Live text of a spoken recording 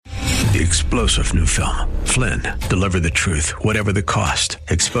The explosive new film, Flynn, deliver the truth, whatever the cost,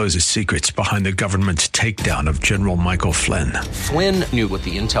 exposes secrets behind the government's takedown of General Michael Flynn. Flynn knew what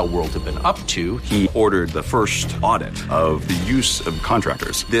the intel world had been up to. He ordered the first audit of the use of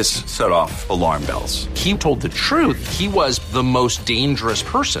contractors. This set off alarm bells. He told the truth. He was the most dangerous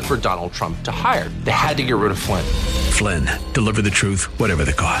person for Donald Trump to hire. They had to get rid of Flynn. Flynn, deliver the truth, whatever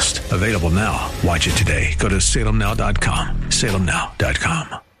the cost. Available now. Watch it today. Go to salemnow.com.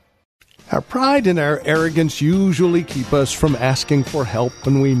 salemnow.com. Our pride and our arrogance usually keep us from asking for help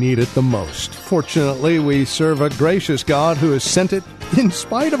when we need it the most. Fortunately, we serve a gracious God who has sent it in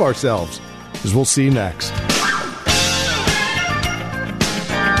spite of ourselves, as we'll see next.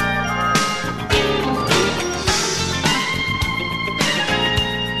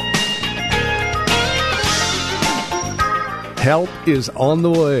 Help is on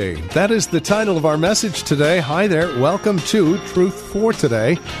the way. That is the title of our message today. Hi there. Welcome to Truth for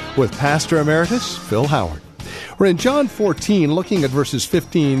Today with Pastor Emeritus Phil Howard. We're in John 14, looking at verses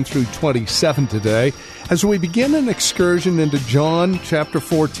 15 through 27 today, as we begin an excursion into John chapter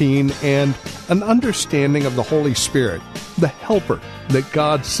 14 and an understanding of the Holy Spirit, the helper that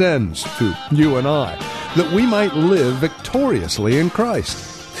God sends to you and I, that we might live victoriously in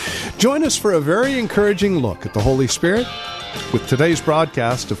Christ. Join us for a very encouraging look at the Holy Spirit with today's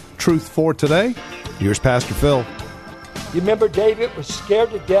broadcast of Truth for Today. Here's Pastor Phil. You remember David was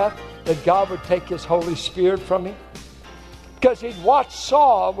scared to death that God would take his Holy Spirit from him? Because he'd watched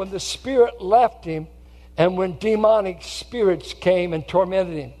Saul when the Spirit left him and when demonic spirits came and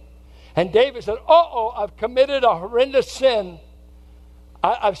tormented him. And David said, I've committed a horrendous sin.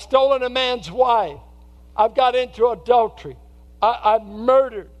 I've stolen a man's wife. I've got into adultery. I've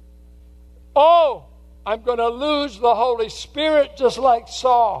murdered. I'm going to lose the Holy Spirit just like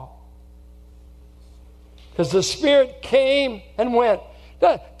Saul. Because the Spirit came and went.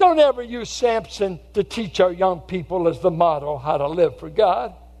 Don't ever use Samson to teach our young people as the model how to live for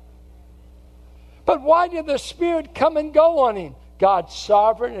God. But why did the Spirit come and go on him? God's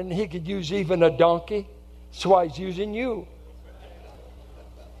sovereign and he could use even a donkey. That's why he's using you.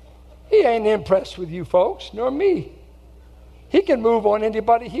 He ain't impressed with you folks, nor me. He can move on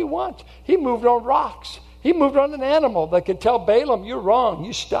anybody he wants. He moved on rocks. He moved on an animal that could tell Balaam, you're wrong,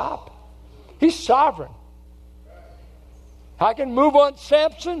 you stop. He's sovereign. I can move on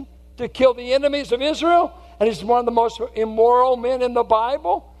Samson to kill the enemies of Israel, and he's one of the most immoral men in the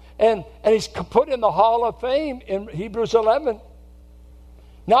Bible, and he's put in the Hall of Fame in Hebrews 11.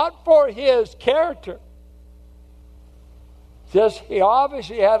 Not for his character. Just he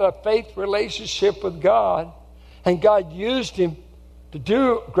obviously had a faith relationship with God. And God used him to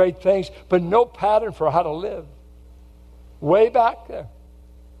do great things, but no pattern for how to live. Way back there.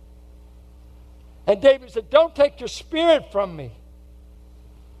 And David said, don't take your spirit from me.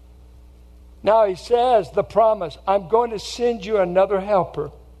 Now he says, the promise, I'm going to send you another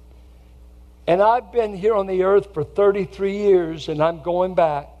helper. And I've been here on the earth for 33 years, and I'm going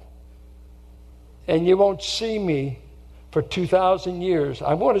back. And you won't see me for 2,000 years.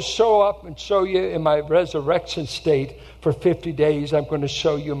 I want to show up and show you in my resurrection state for 50 days. I'm going to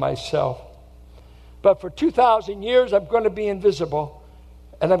show you myself. But for 2,000 years, I'm going to be invisible.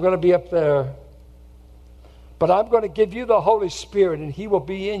 And I'm going to be up there. But I'm going to give you the Holy Spirit, and he will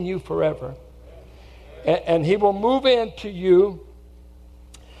be in you forever. And he will move into you.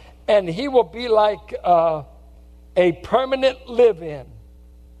 And he will be like a permanent live-in.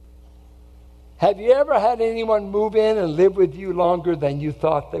 Have you ever had anyone move in and live with you longer than you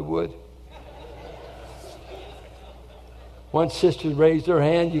thought they would? One sister raised her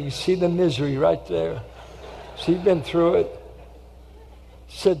hand. You can see the misery right there. She's been through it.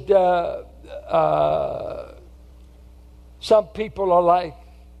 Said, some people are like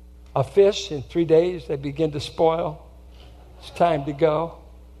a fish. In 3 days, they begin to spoil. It's time to go.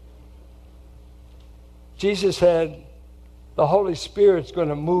 Jesus said, the Holy Spirit's going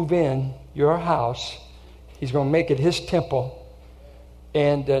to move in your house. He's going to make it his temple.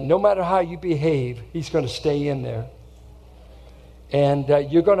 And no matter how you behave, he's going to stay in there. And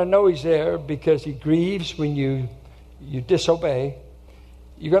you're going to know he's there because he grieves when you disobey.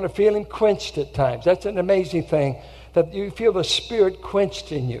 You're going to feel him quenched at times. That's an amazing thing, that you feel the Spirit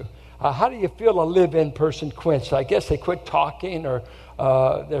quenched in you. How do you feel a live-in person quenched? I guess they quit talking or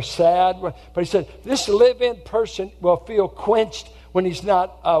they're sad. But he said, this live-in person will feel quenched when he's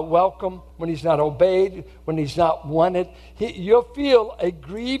not welcome, when he's not obeyed, when he's not wanted. You'll feel a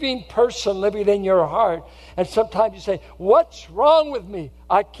grieving person living in your heart. And sometimes you say, what's wrong with me?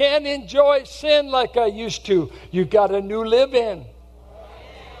 I can't enjoy sin like I used to. You got a new live-in.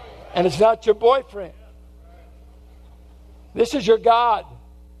 And it's not your boyfriend. This is your God.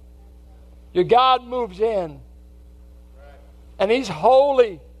 Your God moves in. And He's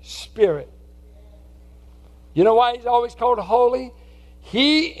Holy Spirit. You know why He's always called holy?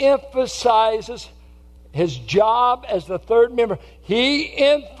 He emphasizes His job as the third member. He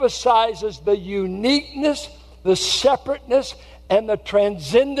emphasizes the uniqueness, the separateness, and the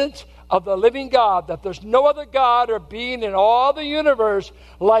transcendence of the living God, that there's no other God or being in all the universe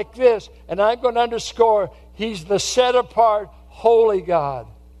like this. And I'm going to underscore, He's the set-apart, holy God.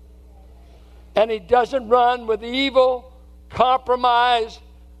 And He doesn't run with evil, compromise,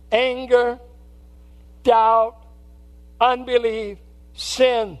 anger, doubt, unbelief,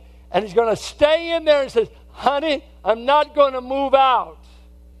 sin. And He's going to stay in there and says, honey, I'm not going to move out.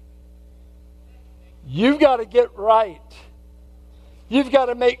 You've got to get right. You've got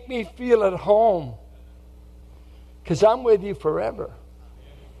to make me feel at home. Because I'm with you forever.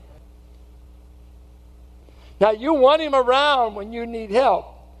 Now, you want Him around when you need help.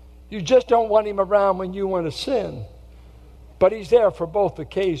 You just don't want Him around when you want to sin. But He's there for both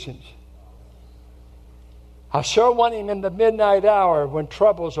occasions. I sure want Him in the midnight hour when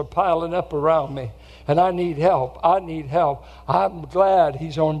troubles are piling up around me. And I need help. I'm glad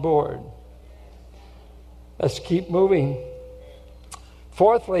He's on board. Let's keep moving.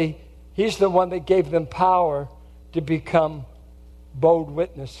 Fourthly, He's the one that gave them power to become bold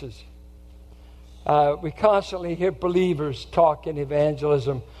witnesses. We constantly hear believers talk in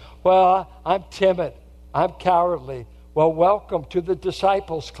evangelism. Well, I'm timid. I'm cowardly. Well, welcome to the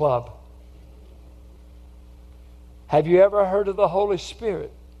Disciples Club. Have you ever heard of the Holy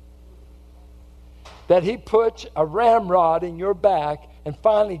Spirit? That He puts a ramrod in your back and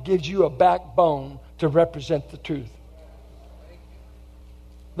finally gives you a backbone to represent the truth.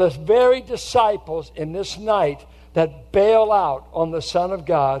 The very disciples in this night that bail out on the Son of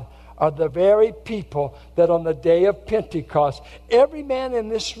God are the very people that on the day of Pentecost, every man in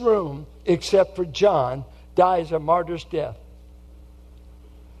this room, except for John, dies a martyr's death.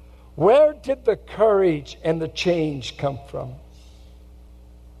 Where did the courage and the change come from?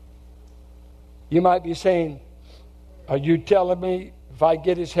 You might be saying, are you telling me if I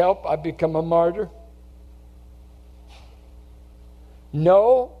get His help, I become a martyr?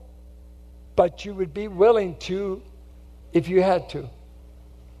 No, but you would be willing to if you had to.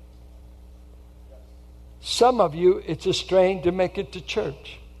 Some of you, it's a strain to make it to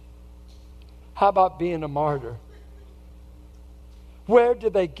church. How about being a martyr? Where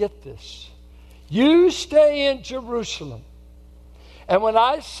did they get this? You stay in Jerusalem. And when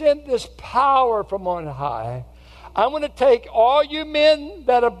I send this power from on high, I'm going to take all you men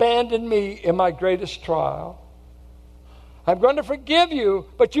that abandoned me in my greatest trial. I'm going to forgive you,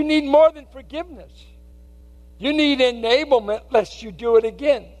 but you need more than forgiveness. You need enablement lest you do it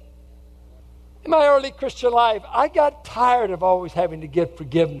again. In my early Christian life, I got tired of always having to get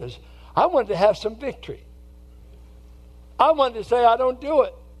forgiveness. I wanted to have some victory. I wanted to say, I don't do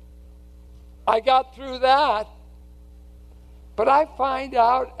it. I got through that. But I find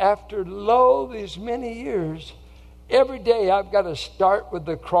out after these many years, every day I've got to start with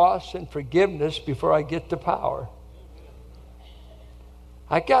the cross and forgiveness before I get to power.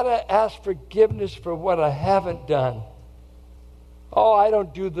 I got to ask forgiveness for what I haven't done. Oh, I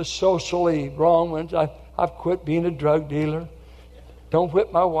don't do the socially wrong ones. I've quit being a drug dealer. Don't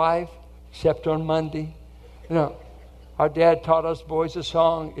whip my wife, except on Monday. You know, our dad taught us boys a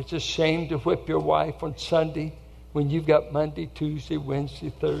song. It's a shame to whip your wife on Sunday when you've got Monday, Tuesday, Wednesday,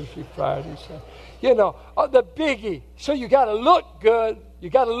 Thursday, Friday, Sunday. You know, the biggie. So you got to look good. You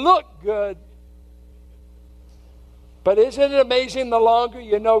got to look good. But isn't it amazing the longer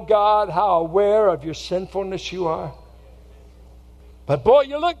you know God, how aware of your sinfulness you are? But boy,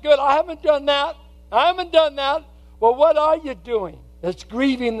 you look good. I haven't done that. Well, what are you doing that's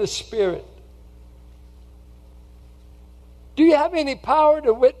grieving the Spirit? Do you have any power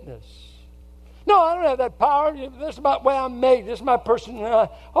to witness? No, I don't have that power. This is my way I'm made. This is my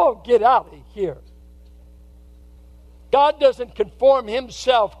personality. Oh, get out of here. God doesn't conform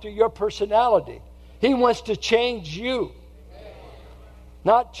Himself to your personality. He wants to change you,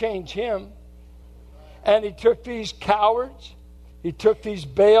 not change Him. And He took these cowards, He took these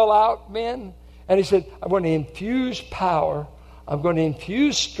bailout men, and He said, I'm going to infuse power. I'm going to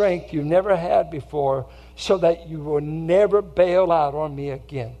infuse strength you never had before so that you will never bail out on me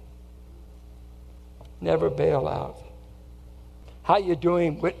again. Never bail out. How you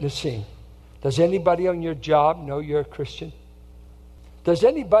doing witnessing? Does anybody on your job know you're a Christian? Does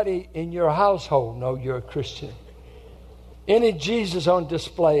anybody in your household know you're a Christian? Any Jesus on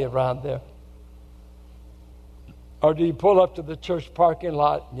display around there? Or do you pull up to the church parking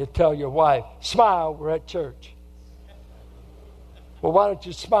lot and you tell your wife, smile, we're at church? Well, why don't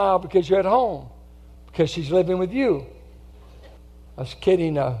you smile because you're at home? Because she's living with you. I was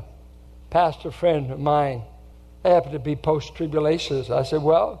kidding a pastor friend of mine. They happened to be post-tribulationists. I said,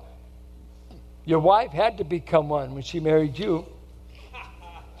 well, your wife had to become one when she married you.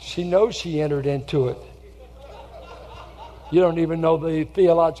 She knows she entered into it. You don't even know the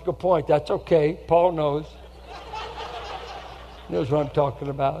theological point. That's okay. Paul knows. He knows what I'm talking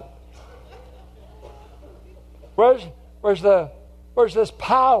about. Where's this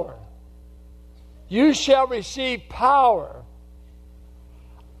power? You shall receive power.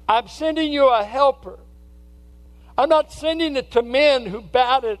 I'm sending you a helper. I'm not sending it to men who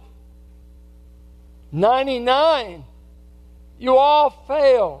batted 99. You all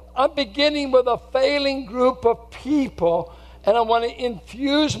failed. I'm beginning with a failing group of people, and I want to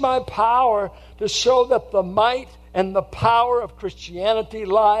infuse my power to show that the might and the power of Christianity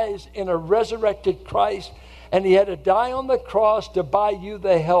lies in a resurrected Christ, and he had to die on the cross to buy you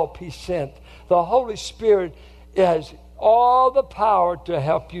the help he sent. The Holy Spirit has all the power to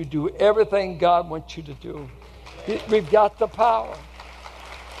help you do everything God wants you to do. We've got the power.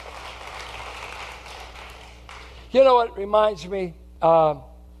 You know what it reminds me?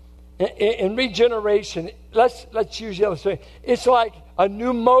 In regeneration, let's use the illustration. It's like a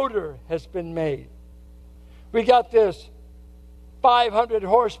new motor has been made. We got this 500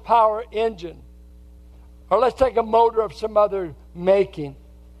 horsepower engine. Or let's take a motor of some other making.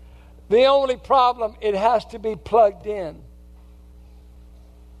 The only problem, it has to be plugged in.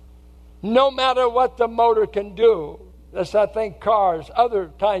 No matter what the motor can do, let's not think cars,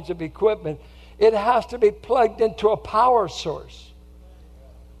 other kinds of equipment, it has to be plugged into a power source.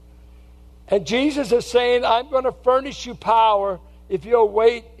 And Jesus is saying, I'm going to furnish you power if you'll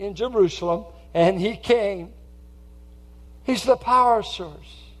wait in Jerusalem. And he came. He's the power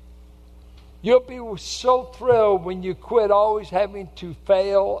source. You'll be so thrilled when you quit always having to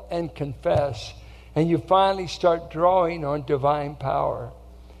fail and confess, and you finally start drawing on divine power.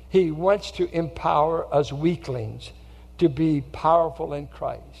 He wants to empower us weaklings to be powerful in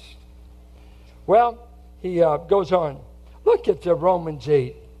Christ. Well, he goes on. Look at the Romans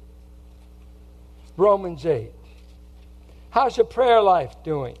 8. Romans 8. How's your prayer life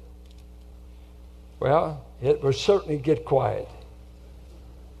doing? Well, it will certainly get quiet.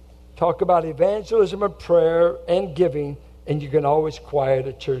 Talk about evangelism and prayer and giving, and you can always quiet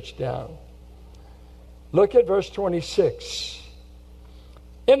a church down. Look at verse 26.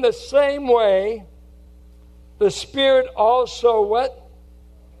 In the same way, the Spirit also what?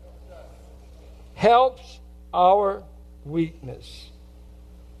 Helps our weakness.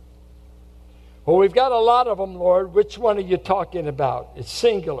 Well, we've got a lot of them, Lord. Which one are you talking about? It's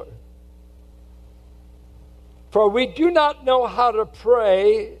singular. For we do not know how to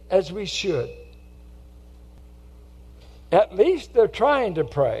pray as we should. At least they're trying to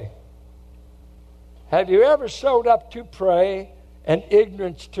pray. Have you ever showed up to pray and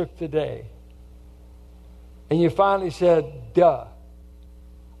ignorance took the day? And you finally said, duh,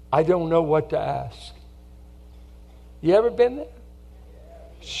 I don't know what to ask. You ever been there?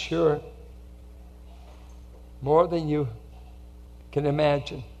 Sure. More than you can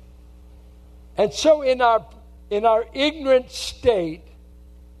imagine. And so in our ignorant state,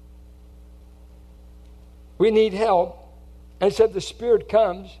 we need help. And so the Spirit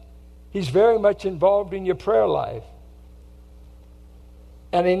comes. He's very much involved in your prayer life.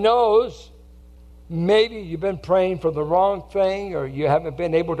 And he knows maybe you've been praying for the wrong thing, or you haven't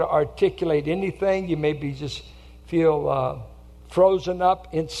been able to articulate anything. You maybe just feel frozen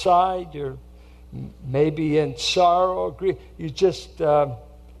up inside. You're maybe in sorrow, grief. You just,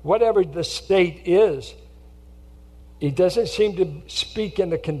 whatever the state is, it doesn't seem to speak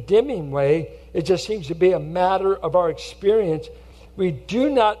in a condemning way. It just seems to be a matter of our experience. We do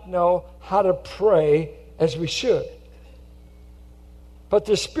not know how to pray as we should. But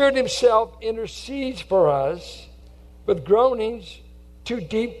the Spirit himself intercedes for us with groanings too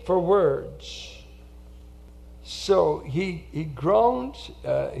deep for words. So he groans,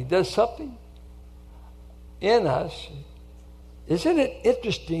 he does something in us. Isn't it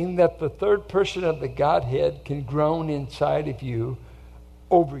interesting that the third person of the Godhead can groan inside of you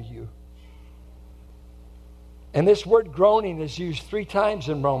over you? And this word groaning is used 3 times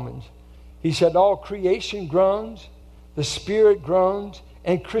in Romans. He said all creation groans, the Spirit groans,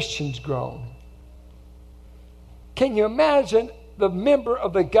 and Christians groan. Can you imagine the member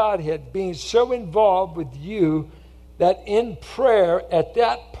of the Godhead being so involved with you that in prayer at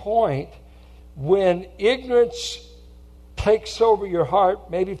that point, when ignorance takes over your heart,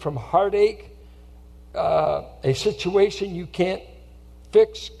 maybe from heartache, a situation you can't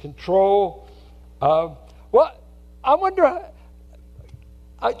fix, control. I wonder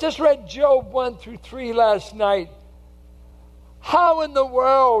I just read Job 1-3 last night. How in the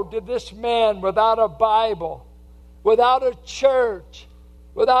world did this man, without a Bible, without a church,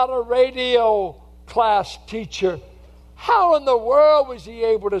 without a radio class teacher, how in the world was he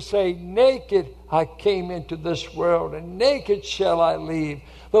able to say, naked I came into this world, and naked shall I leave?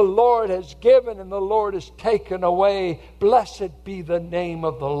 The Lord has given and the Lord has taken away. Blessed be the name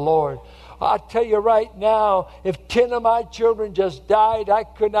of the Lord. I tell you right now, if 10 of my children just died, I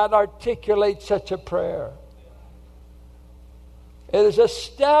could not articulate such a prayer. It is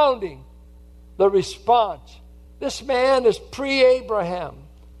astounding, the response. This man is pre-Abraham.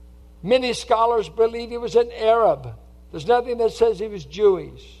 Many scholars believe he was an Arab. There's nothing that says he was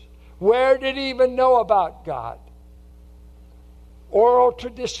Jewish. Where did he even know about God? Oral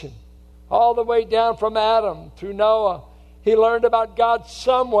tradition, all the way down from Adam through Noah. He learned about God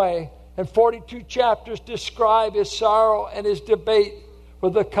some way, and 42 chapters describe his sorrow and his debate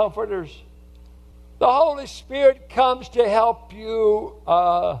with the comforters. The Holy Spirit comes to help you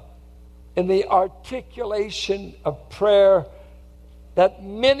in the articulation of prayer, that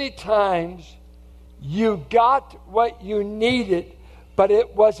many times you got what you needed, but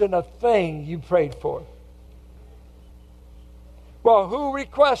it wasn't a thing you prayed for. Well, who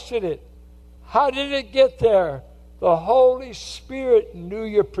requested it? How did it get there? The Holy Spirit knew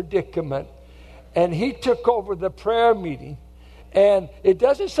your predicament, and He took over the prayer meeting. And it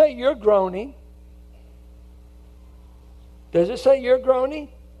doesn't say you're groaning. Does it say you're groaning?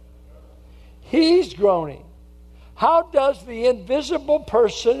 He's groaning. How does the invisible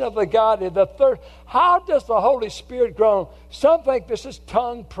person of the Godhead, the third, how does the Holy Spirit groan? Some think this is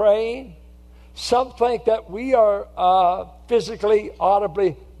tongue praying. Some think that we are physically,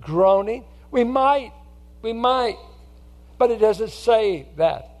 audibly groaning. We might, but it doesn't say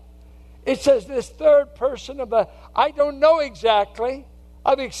that. It says this third person of the, I don't know exactly.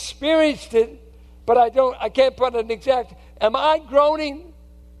 I've experienced it, but I can't put an exact. Am I groaning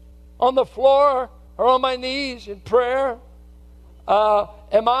on the floor or on my knees in prayer?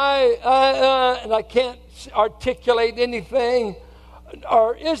 Am I, and I can't articulate anything?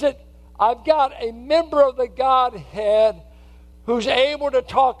 Or is it, I've got a member of the Godhead who's able to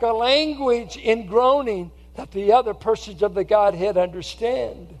talk a language in groaning that the other persons of the Godhead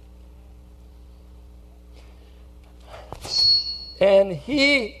understand? And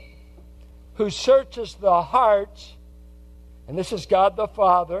He who searches the hearts, and this is God the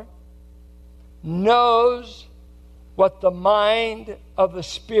Father, knows what the mind of the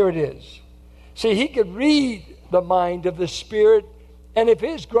Spirit is. See, He could read the mind of the Spirit, and if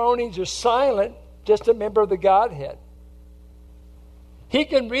His groanings are silent, just a member of the Godhead. He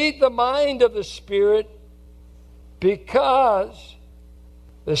can read the mind of the Spirit because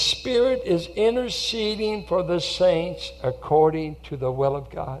the Spirit is interceding for the saints according to the will of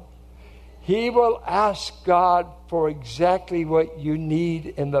God. He will ask God for exactly what you need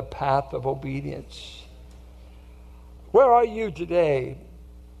in the path of obedience. Where are you today?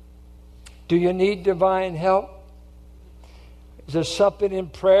 Do you need divine help? Is there something in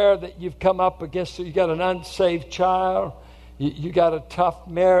prayer that you've come up against? You got an unsaved child. You got a tough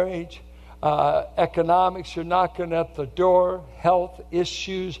marriage. Economics are knocking at the door. Health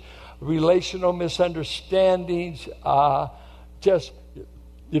issues. Relational misunderstandings. Just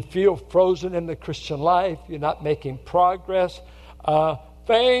you feel frozen in the Christian life. You're not making progress.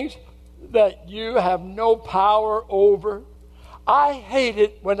 Things that you have no power over. I hate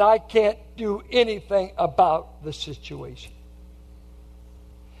it when I can't do anything about the situation.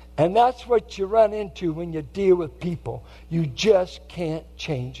 And that's what you run into when you deal with people. You just can't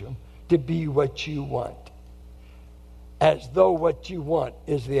change them to be what you want, as though what you want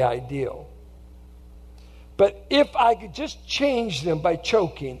is the ideal. But if I could just change them by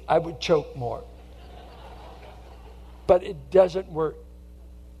choking, I would choke more. But it doesn't work.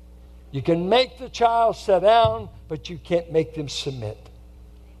 You can make the child sit down, but you can't make them submit.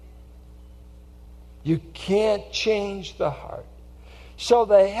 You can't change the heart. So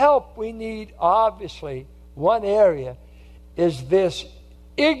the help we need, obviously, one area is this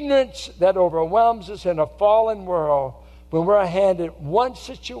ignorance that overwhelms us in a fallen world when we're handed one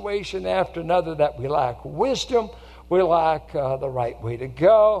situation after another that we lack wisdom, we lack the right way to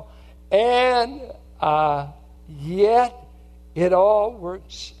go, and yet it all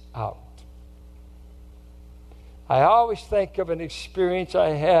works out. I always think of an experience I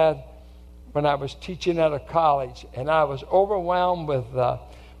had when I was teaching at a college, and I was overwhelmed with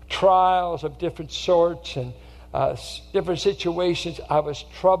trials of different sorts and different situations. I was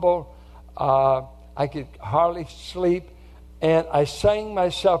troubled. I could hardly sleep, and I sang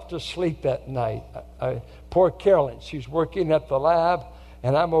myself to sleep that night. Poor Carolyn, she was working at the lab,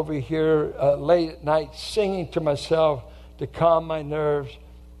 and I'm over here late at night singing to myself to calm my nerves.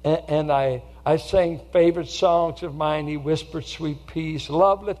 And I sang favorite songs of mine. He whispered sweet peace.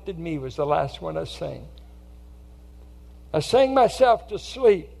 Love Lifted Me was the last one I sang. I sang myself to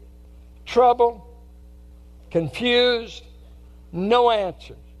sleep. Troubled, confused, no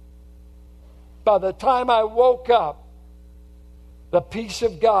answers. By the time I woke up, the peace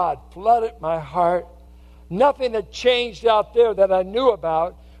of God flooded my heart. Nothing had changed out there that I knew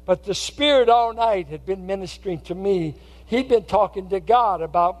about, but the Spirit all night had been ministering to me. He'd been talking to God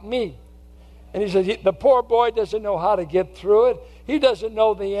about me. And he said, the poor boy doesn't know how to get through it. He doesn't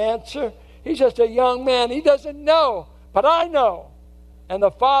know the answer. He's just a young man. He doesn't know, but I know. And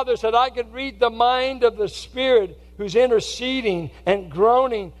the Father said, I can read the mind of the Spirit who's interceding and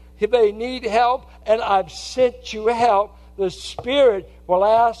groaning. They need help, and I've sent you help. The Spirit will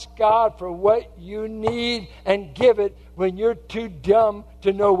ask God for what you need and give it when you're too dumb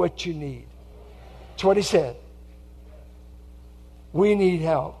to know what you need. That's what he said. We need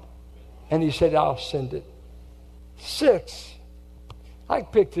help. And he said, I'll send it. 6, I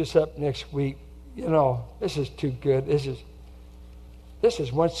pick this up next week. You know, this is too good. This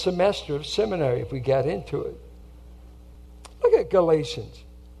is one semester of seminary if we got into it. Look at Galatians.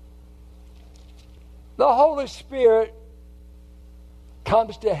 The Holy Spirit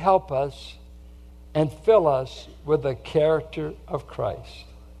comes to help us and fill us with the character of Christ.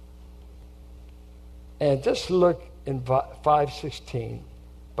 And just look in 5:16.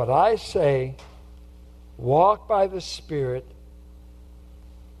 But I say, walk by the Spirit,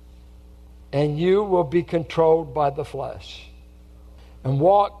 and you will be controlled by the flesh. And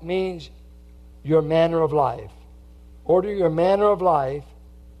walk means your manner of life. Order your manner of life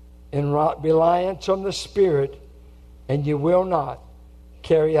in reliance on the Spirit, and you will not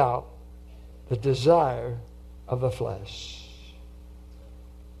carry out the desire of the flesh.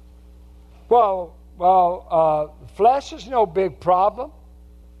 Well, flesh is no big problem.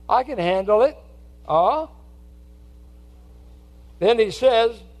 I can handle it. Then he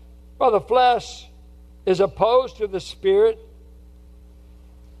says, well, the flesh is opposed to the Spirit.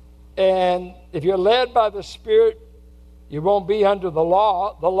 And if you're led by the Spirit, you won't be under the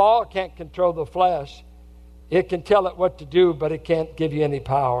law. The law can't control the flesh. It can tell it what to do, but it can't give you any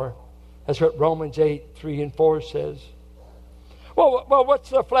power. That's what Romans 8:3-4 says. Well, what's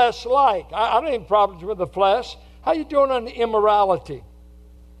the flesh like? I don't have any problems with the flesh. How you doing on immorality?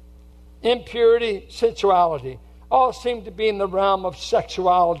 Impurity, sensuality. All seem to be in the realm of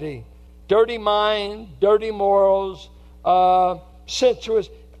sexuality. Dirty mind, dirty morals, sensuous,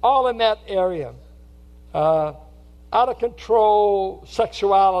 all in that area. Out of control,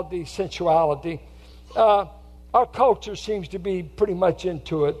 sexuality, sensuality. Our culture seems to be pretty much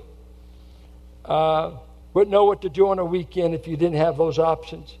into it. Wouldn't know what to do on a weekend if you didn't have those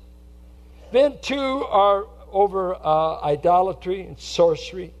options. Then 2 are over idolatry and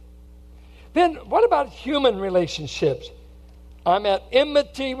sorcery. Then what about human relationships? I'm at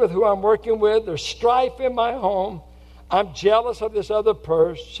enmity with who I'm working with. There's strife in my home. I'm jealous of this other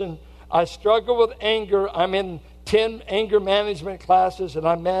person. I struggle with anger. I'm in 10 anger management classes, and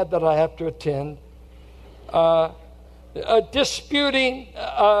I'm mad that I have to attend. Disputing,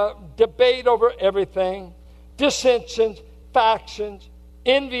 debate over everything, dissensions, factions,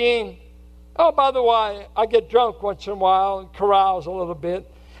 envying. Oh, by the way, I get drunk once in a while and carouse a little bit.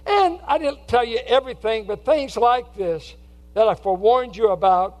 And I didn't tell you everything, but things like this that I forewarned you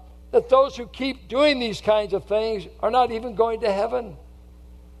about, that those who keep doing these kinds of things are not even going to heaven.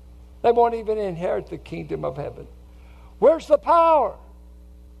 They won't even inherit the kingdom of heaven. Where's the power?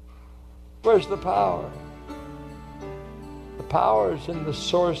 Where's the power? The power is in the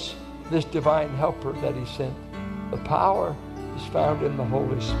source, this divine helper that he sent. The power is found in the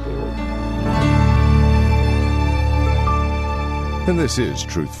Holy Spirit. And this is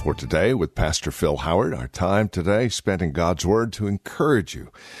Truth for Today with Pastor Phil Howard. Our time today spent in God's Word to encourage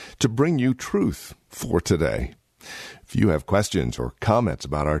you, to bring you truth for today. If you have questions or comments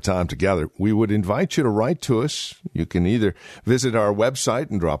about our time together, we would invite you to write to us. You can either visit our website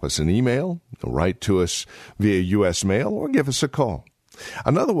and drop us an email, write to us via U.S. mail, or give us a call.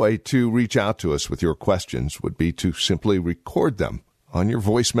 Another way to reach out to us with your questions would be to simply record them on your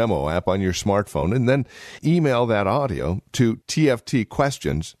voice memo app on your smartphone and then email that audio to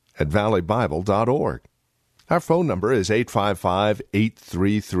tftquestions@valleybible.org. Our phone number is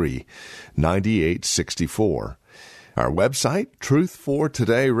 855-833-9864. Our website,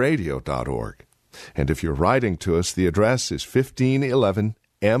 truthfortodayradio.org. And if you're writing to us, the address is 1511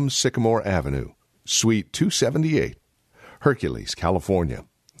 M. Sycamore Avenue, Suite 278, Hercules, California.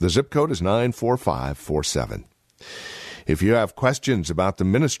 The zip code is 94547. If you have questions about the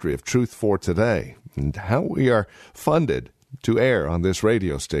ministry of Truth for Today and how we are funded to air on this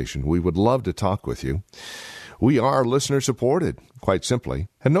radio station, we would love to talk with you. We are listener-supported, quite simply,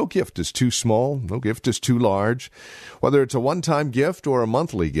 and no gift is too small, no gift is too large. Whether it's a one-time gift or a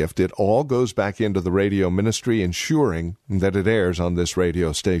monthly gift, it all goes back into the radio ministry, ensuring that it airs on this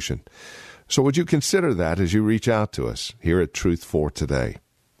radio station. So would you consider that as you reach out to us here at Truth for Today?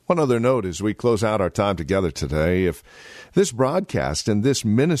 One other note as we close out our time together today, if this broadcast and this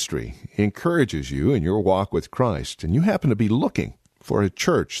ministry encourages you in your walk with Christ, and you happen to be looking for a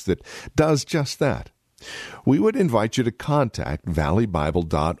church that does just that, we would invite you to contact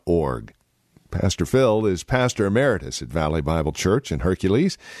valleybible.org. Pastor Phil is Pastor Emeritus at Valley Bible Church in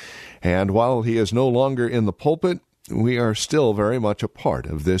Hercules, and while he is no longer in the pulpit, we are still very much a part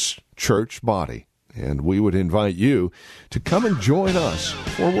of this church body, and we would invite you to come and join us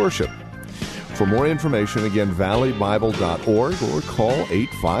for worship. For more information, again, valleybible.org or call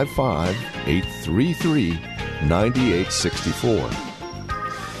 855-833-9864.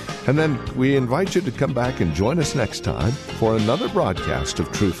 And then we invite you to come back and join us next time for another broadcast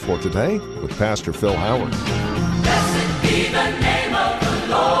of Truth for Today with Pastor Phil Howard.